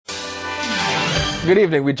Good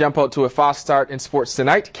evening. We jump out to a fast start in sports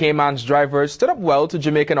tonight. Cayman's drivers stood up well to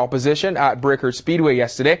Jamaican opposition at Breakers Speedway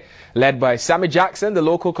yesterday. Led by Sammy Jackson, the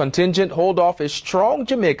local contingent hold off a strong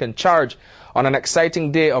Jamaican charge on an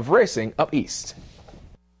exciting day of racing up east.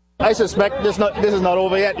 I suspect this is not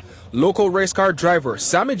over yet. Local race car driver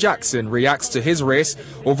Sammy Jackson reacts to his race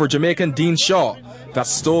over Jamaican Dean Shaw that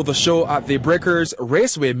stole the show at the Breakers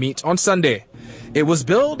Raceway meet on Sunday. It was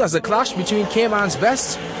billed as a clash between Cayman's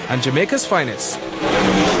best and Jamaica's finest.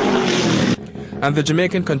 And the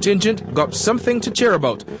Jamaican contingent got something to cheer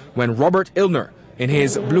about when Robert Ilner, in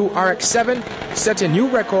his blue RX-7, set a new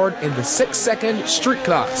record in the 6-second street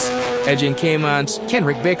class, edging Cayman's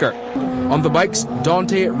Kenrick Baker. On the bikes,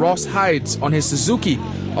 Dante Ross Hides on his Suzuki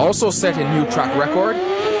also set a new track record.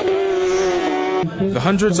 The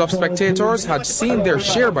hundreds of spectators had seen their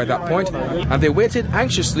share by that point, and they waited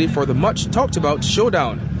anxiously for the much-talked-about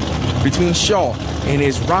showdown between Shaw in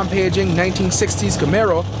his rampaging 1960s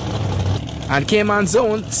Camaro and Cayman's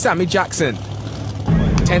own Sammy Jackson.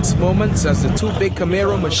 Tense moments as the two big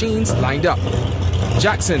Camaro machines lined up.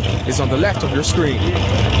 Jackson is on the left of your screen.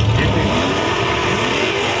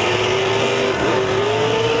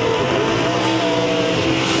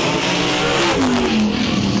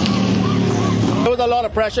 There was a lot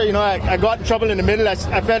of pressure, you know. I got in trouble in the middle. I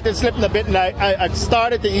felt it slipping a bit, and I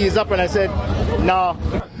started to ease up, and I said, no.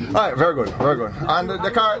 All right, very good, very good. And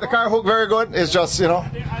the car hook very good. It's just, you know.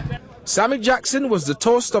 Sammy Jackson was the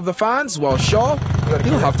toast of the fans, while Shaw,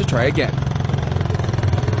 he'll have to try again.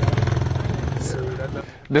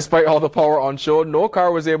 Despite all the power on show, no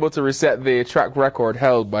car was able to reset the track record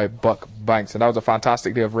held by Buck Banks. And that was a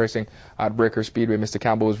fantastic day of racing at Breakers Speedway. Mr.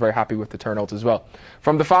 Campbell was very happy with the turnout as well.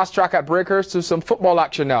 From the fast track at Breakers to some football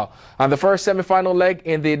action now. And the first semi-final leg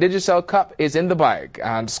in the Digicel Cup is in the bag.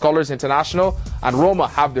 And Scholars International and Roma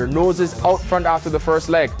have their noses out front after the first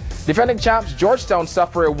leg. Defending champs Georgetown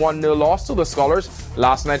suffer a 1-0 loss to the Scholars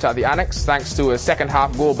last night at the Annex thanks to a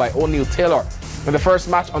second-half goal by O'Neal Taylor. In the first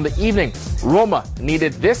match on the evening, Roma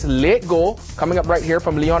needed this late goal, coming up right here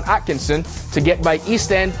from Leon Atkinson, to get by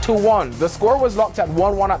East End 2-1. The score was locked at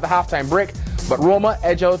 1-1 at the halftime break, but Roma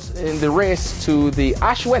edged out in the race to the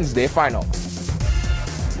Ash Wednesday final.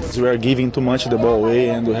 We are giving too much the ball away,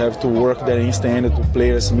 and we have to work there in East End to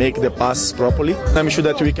players make the passes properly. I'm sure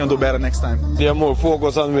that we can do better next time. They are more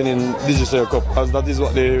focused on winning Digicel Cup, as that is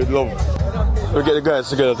what they love. We get the guys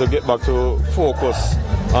together to get back to focus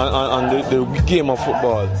on the game of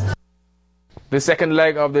football. The second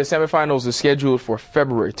leg of the semi-finals is scheduled for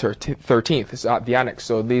February 13th. It's at the Annex,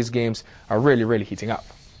 so these games are really heating up.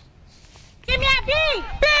 Give me a B!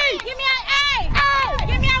 B! Give me an A! A!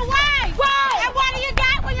 Give me a Y! Y! And what do you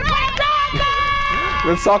got when you play?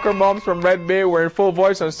 The soccer moms from Red Bay were in full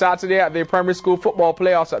voice on Saturday at the primary school football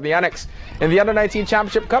playoffs at the Annex. In the Under-19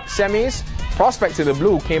 Championship Cup semis, Prospects in the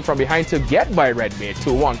blue came from behind to get by Red Bay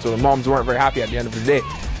 2-1, so the moms weren't very happy at the end of the day.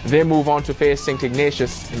 They move on to face St.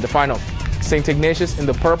 Ignatius in the final. St. Ignatius in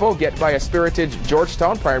the purple get by a spirited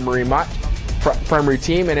Georgetown primary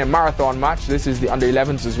team in a marathon match. This is the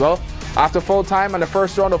under-11s as well. After full time and the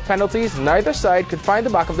first round of penalties, neither side could find the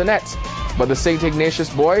back of the net. But the St. Ignatius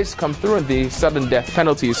boys come through in the sudden death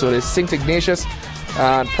penalties, so there's St. Ignatius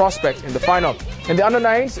and Prospect in the final. In the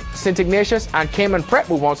under-9s, St. Ignatius and Cayman Prep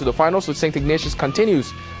move on to the final, so St. Ignatius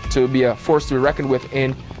continues to be a force to be reckoned with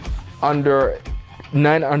in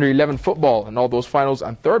under-9, under-11 football. And all those finals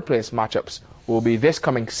and third place matchups will be this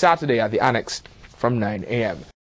coming Saturday at the Annex from 9 a.m.